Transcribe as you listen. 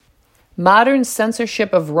Modern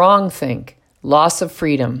censorship of wrongthink, loss of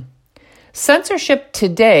freedom. Censorship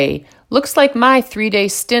today looks like my 3-day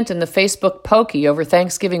stint in the Facebook pokey over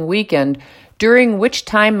Thanksgiving weekend, during which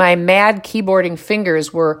time my mad keyboarding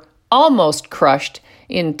fingers were almost crushed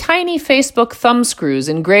in tiny Facebook thumbscrews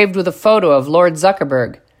engraved with a photo of Lord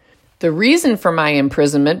Zuckerberg. The reason for my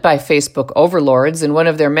imprisonment by Facebook overlords in one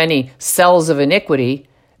of their many cells of iniquity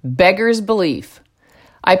beggars belief.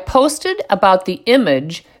 I posted about the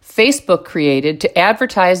image Facebook created to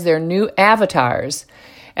advertise their new avatars.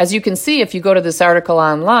 As you can see if you go to this article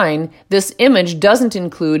online, this image doesn't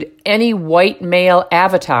include any white male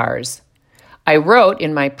avatars. I wrote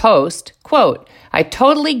in my post, quote, "I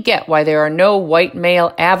totally get why there are no white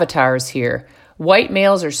male avatars here. White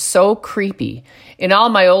males are so creepy. In all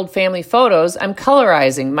my old family photos, I'm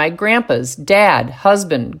colorizing my grandpa's, dad,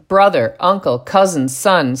 husband, brother, uncle, cousin,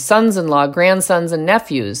 son, sons-in-law, grandsons, and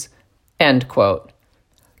nephews." End quote.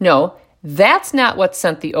 No, that's not what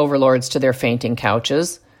sent the overlords to their fainting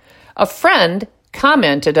couches. A friend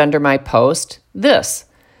commented under my post this: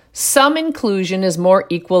 "Some inclusion is more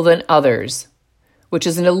equal than others," which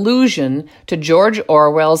is an allusion to George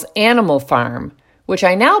Orwell's Animal Farm, which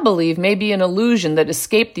I now believe may be an illusion that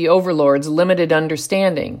escaped the overlord's limited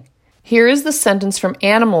understanding. Here is the sentence from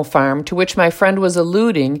Animal Farm to which my friend was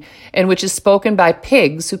alluding and which is spoken by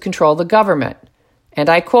pigs who control the government. And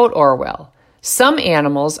I quote Orwell, "Some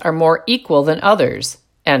animals are more equal than others,"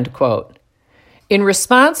 end quote. In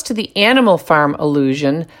response to the Animal Farm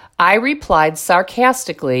allusion, I replied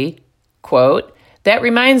sarcastically, quote, "That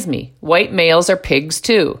reminds me, white males are pigs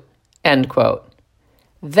too," end quote.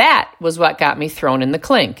 That was what got me thrown in the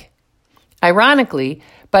clink. Ironically,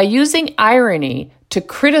 by using irony to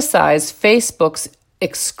criticize Facebook's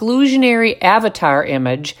exclusionary avatar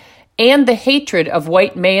image and the hatred of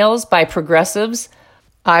white males by progressives,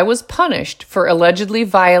 I was punished for allegedly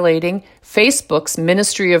violating Facebook's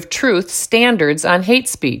Ministry of Truth standards on hate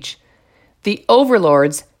speech. The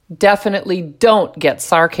overlords definitely don't get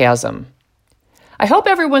sarcasm. I hope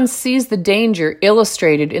everyone sees the danger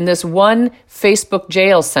illustrated in this one Facebook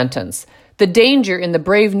jail sentence, the danger in the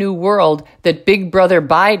brave new world that Big Brother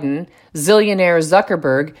Biden, zillionaire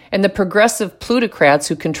Zuckerberg, and the progressive plutocrats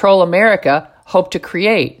who control America hope to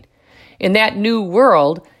create. In that new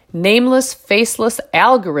world, nameless, faceless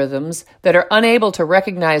algorithms that are unable to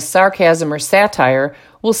recognize sarcasm or satire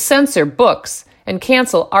will censor books and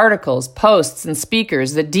cancel articles, posts, and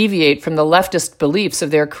speakers that deviate from the leftist beliefs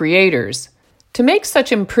of their creators. To make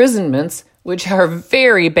such imprisonments, which are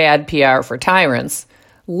very bad PR for tyrants,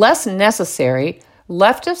 less necessary,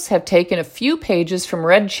 leftists have taken a few pages from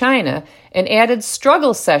Red China and added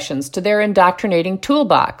struggle sessions to their indoctrinating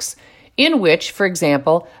toolbox, in which, for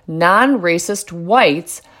example, non-racist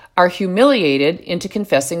whites are humiliated into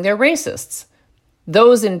confessing they're racists.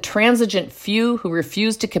 Those intransigent few who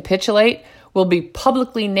refuse to capitulate will be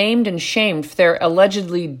publicly named and shamed for their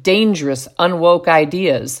allegedly dangerous, unwoke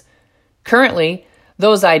ideas. Currently,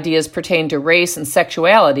 those ideas pertain to race and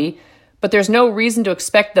sexuality, but there's no reason to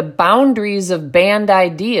expect the boundaries of banned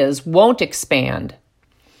ideas won't expand.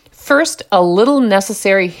 First, a little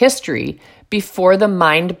necessary history before the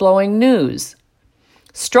mind-blowing news.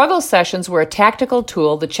 Struggle sessions were a tactical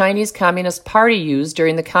tool the Chinese Communist Party used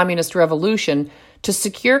during the Communist Revolution to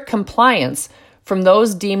secure compliance from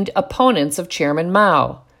those deemed opponents of Chairman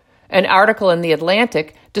Mao. An article in The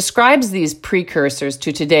Atlantic describes these precursors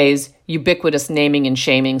to today's ubiquitous naming and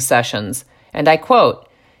shaming sessions, and I quote,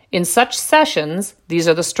 "In such sessions," these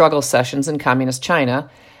are the struggle sessions in Communist China,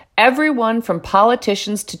 "everyone from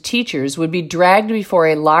politicians to teachers would be dragged before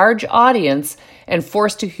a large audience and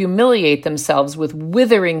forced to humiliate themselves with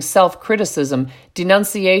withering self-criticism,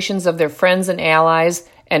 denunciations of their friends and allies,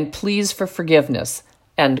 and pleas for forgiveness,"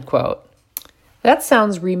 end quote. That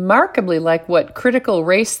sounds remarkably like what critical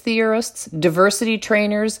race theorists, diversity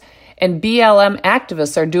trainers, and BLM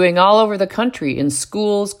activists are doing all over the country in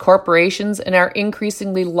schools, corporations, and our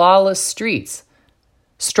increasingly lawless streets.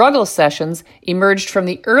 Struggle sessions emerged from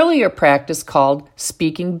the earlier practice called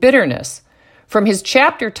Speaking Bitterness. From his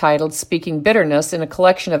chapter titled Speaking Bitterness in a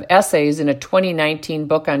collection of essays in a 2019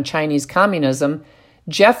 book on Chinese communism,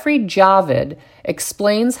 Jeffrey Javid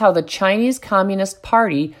explains how the Chinese Communist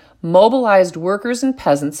Party mobilized workers and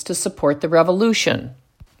peasants to support the revolution.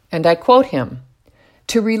 And I quote him,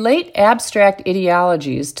 "To relate abstract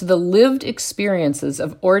ideologies to the lived experiences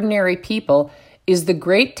of ordinary people is the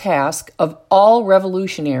great task of all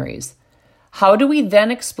revolutionaries. How do we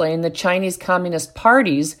then explain the Chinese Communist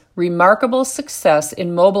Party's remarkable success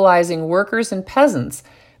in mobilizing workers and peasants,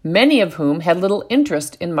 many of whom had little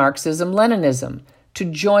interest in Marxism-Leninism, to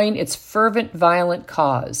join its fervent, violent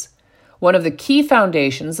cause? one of the key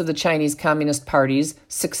foundations of the Chinese Communist Party's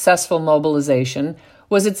successful mobilization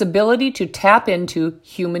was its ability to tap into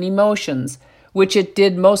human emotions, which it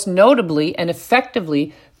did most notably and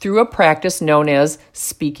effectively through a practice known as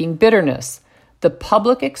speaking bitterness, the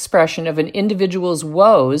public expression of an individual's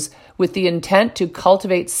woes with the intent to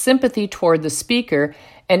cultivate sympathy toward the speaker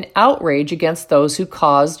and outrage against those who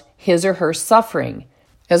caused his or her suffering.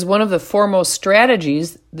 As one of the foremost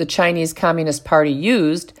strategies the Chinese Communist Party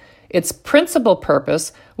used, its principal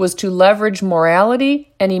purpose was to leverage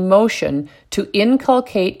morality and emotion to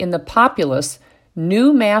inculcate in the populace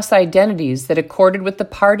new mass identities that accorded with the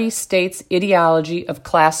party state's ideology of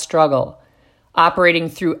class struggle. Operating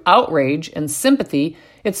through outrage and sympathy,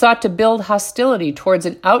 it sought to build hostility towards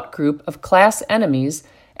an outgroup of class enemies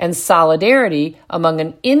and solidarity among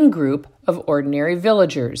an in-group of ordinary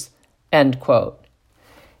villagers." End quote.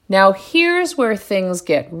 Now here's where things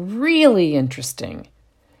get really interesting.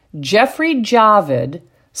 Jeffrey Javid,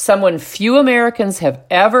 someone few Americans have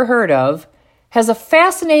ever heard of, has a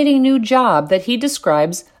fascinating new job that he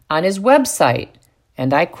describes on his website,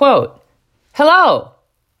 and I quote, "Hello,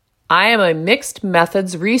 I am a mixed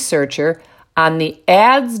methods researcher on the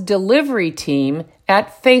ads delivery team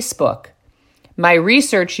at Facebook. My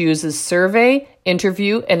research uses survey,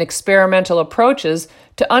 interview, and experimental approaches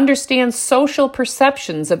to understand social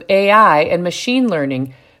perceptions of AI and machine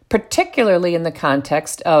learning, particularly in the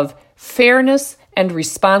context of fairness and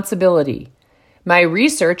responsibility. My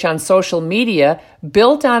research on social media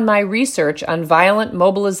built on my research on violent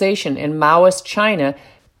mobilization in Maoist China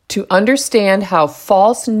to understand how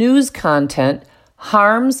false news content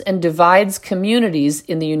harms and divides communities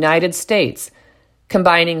in the United States.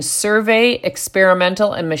 Combining survey,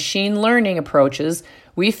 experimental, and machine learning approaches,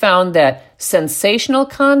 we found that sensational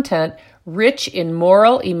content rich in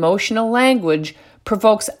moral, emotional language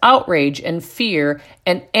provokes outrage and fear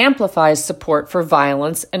and amplifies support for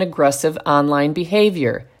violence and aggressive online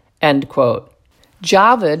behavior." End quote.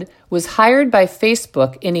 Javid was hired by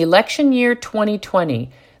Facebook in election year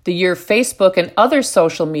 2020, the year Facebook and other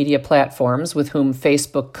social media platforms with whom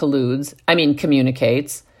Facebook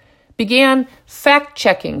communicates, began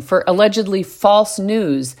fact-checking for allegedly false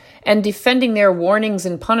news and defending their warnings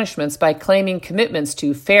and punishments by claiming commitments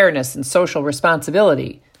to fairness and social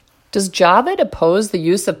responsibility. Does Javid oppose the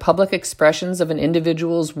use of public expressions of an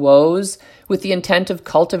individual's woes with the intent of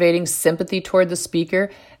cultivating sympathy toward the speaker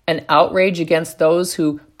and outrage against those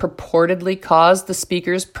who purportedly caused the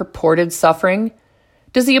speaker's purported suffering?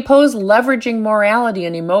 Does he oppose leveraging morality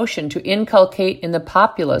and emotion to inculcate in the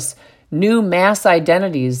populace new mass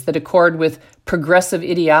identities that accord with progressive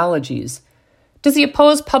ideologies? Does he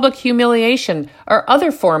oppose public humiliation or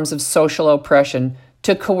other forms of social oppression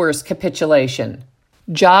to coerce capitulation?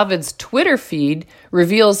 Javid's Twitter feed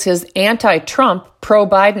reveals his anti-Trump,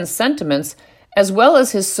 pro-Biden sentiments, as well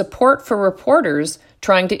as his support for reporters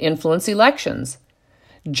trying to influence elections.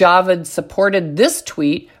 Javid supported this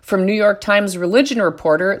tweet from New York Times religion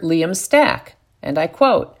reporter Liam Stack, and I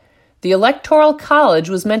quote, "The Electoral College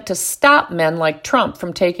was meant to stop men like Trump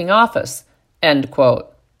from taking office." End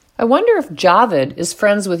quote. I wonder if Javid is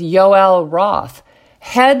friends with Yoel Roth,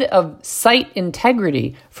 head of site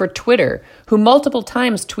integrity for Twitter, who multiple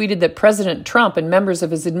times tweeted that President Trump and members of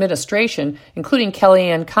his administration, including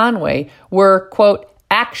Kellyanne Conway, were, quote,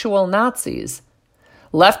 "actual Nazis."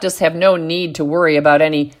 Leftists have no need to worry about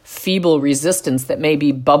any feeble resistance that may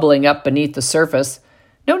be bubbling up beneath the surface.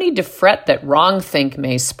 No need to fret that wrongthink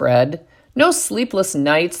may spread. No sleepless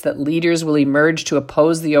nights that leaders will emerge to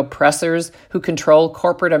oppose the oppressors who control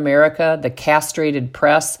corporate America, the castrated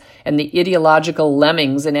press, and the ideological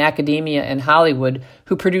lemmings in academia and Hollywood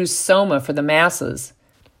who produce soma for the masses.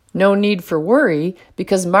 No need for worry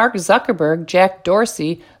because Mark Zuckerberg, Jack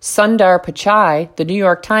Dorsey, Sundar Pichai, the New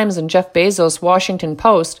York Times, and Jeff Bezos' Washington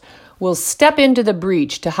Post will step into the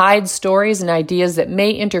breach to hide stories and ideas that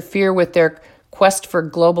may interfere with their quest for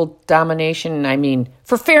global domination,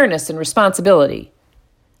 for fairness and responsibility.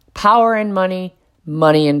 Power and money,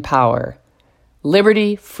 money and power.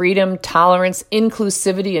 Liberty, freedom, tolerance,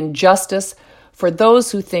 inclusivity, and justice for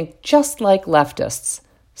those who think just like leftists.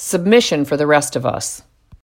 Submission for the rest of us.